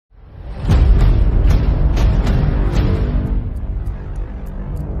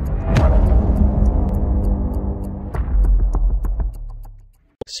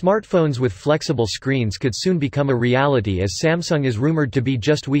Smartphones with flexible screens could soon become a reality, as Samsung is rumored to be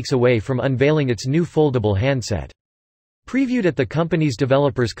just weeks away from unveiling its new foldable handset. Previewed at the company's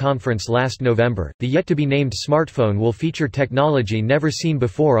developers conference last November, the yet-to-be-named smartphone will feature technology never seen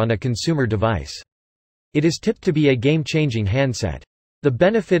before on a consumer device. It is tipped to be a game-changing handset. The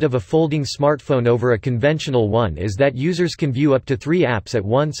benefit of a folding smartphone over a conventional one is that users can view up to 3 apps at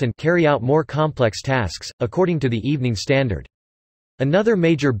once and carry out more complex tasks, according to the Evening Standard. Another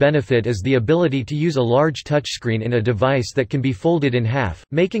major benefit is the ability to use a large touchscreen in a device that can be folded in half,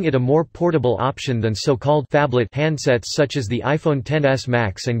 making it a more portable option than so-called phablet handsets such as the iPhone XS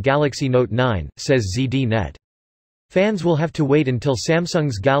Max and Galaxy Note 9, says ZDNet. Fans will have to wait until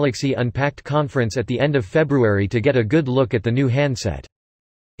Samsung's Galaxy Unpacked conference at the end of February to get a good look at the new handset.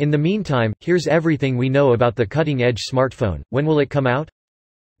 In the meantime, here's everything we know about the cutting-edge smartphone. When will it come out?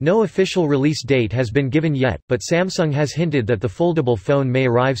 No official release date has been given yet, but Samsung has hinted that the foldable phone may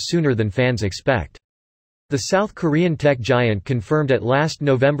arrive sooner than fans expect. The South Korean tech giant confirmed at last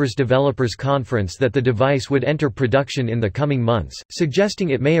November's developers conference that the device would enter production in the coming months,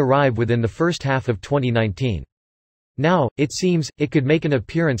 suggesting it may arrive within the first half of 2019. Now, it seems, it could make an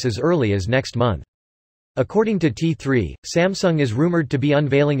appearance as early as next month. According to T3, Samsung is rumored to be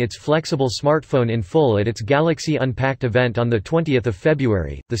unveiling its flexible smartphone in full at its Galaxy Unpacked event on the 20th of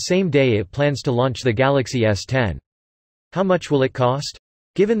February, the same day it plans to launch the Galaxy S10. How much will it cost?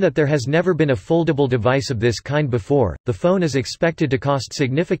 Given that there has never been a foldable device of this kind before, the phone is expected to cost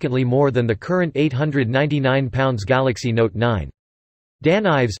significantly more than the current £899 Galaxy Note 9. Dan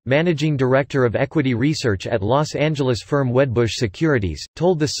Ives, managing director of equity research at Los Angeles firm Wedbush Securities,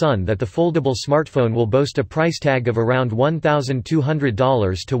 told The Sun that the foldable smartphone will boast a price tag of around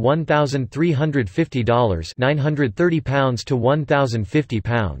 $1,200 to $1,350, £930 to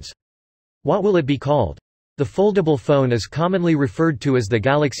 £1,050. What will it be called? The foldable phone is commonly referred to as the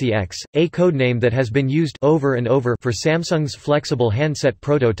Galaxy X, a codename that has been used over and over for Samsung's flexible handset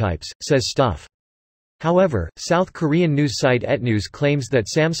prototypes, says Stuff. However, South Korean news site Etnews claims that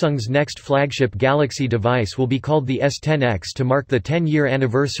Samsung's next flagship Galaxy device will be called the S10X to mark the 10-year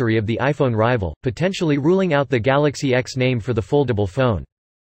anniversary of the iPhone rival, potentially ruling out the Galaxy X name for the foldable phone.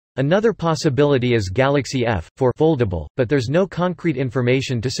 Another possibility is Galaxy F, for foldable, but there's no concrete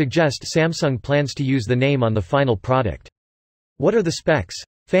information to suggest Samsung plans to use the name on the final product. What are the specs?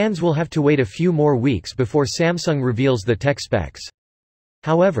 Fans will have to wait a few more weeks before Samsung reveals the tech specs.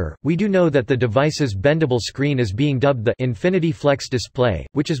 However, we do know that the device's bendable screen is being dubbed the Infinity Flex display,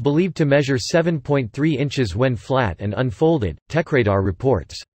 which is believed to measure 7.3 inches when flat and unfolded, TechRadar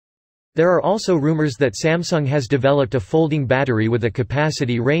reports. There are also rumors that Samsung has developed a folding battery with a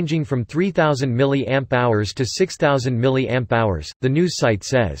capacity ranging from 3,000 mAh to 6,000 mAh, the news site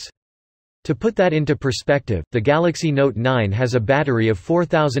says. To put that into perspective, the Galaxy Note 9 has a battery of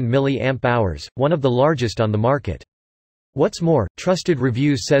 4,000 mAh, one of the largest on the market. What's more, Trusted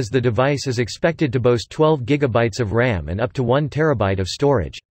Reviews says the device is expected to boast 12 GB of RAM and up to 1 TB of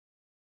storage.